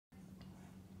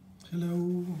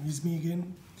Hello, it's me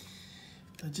again.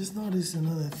 I just noticed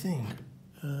another thing.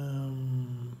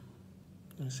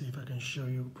 Let me see if I can show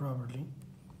you properly.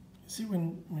 See,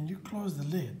 when you close the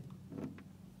lid,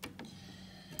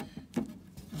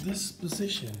 this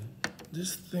position,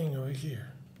 this thing over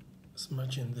here, is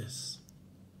matching this.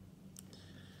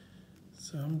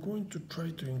 So I'm going to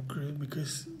try to increase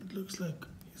because it looks like,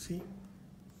 you see,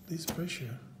 this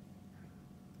pressure.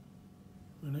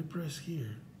 When I press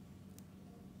here,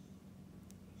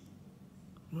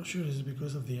 I'm not sure it's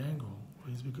because of the angle or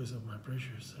it's because of my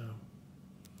pressure, so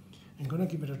I'm gonna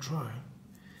give it a try,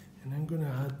 and I'm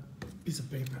gonna add a piece of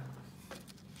paper.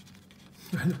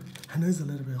 I know it's a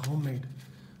little bit homemade,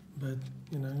 but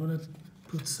I'm gonna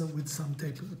put some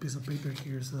tape, a piece of paper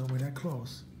here, so that when I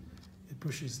close, it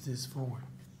pushes this forward.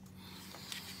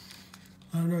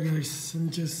 I don't know, guys. I'm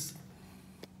just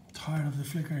tired of the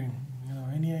flickering.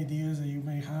 Any ideas that you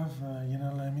may have,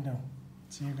 let me know.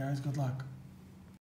 See you guys. Good luck.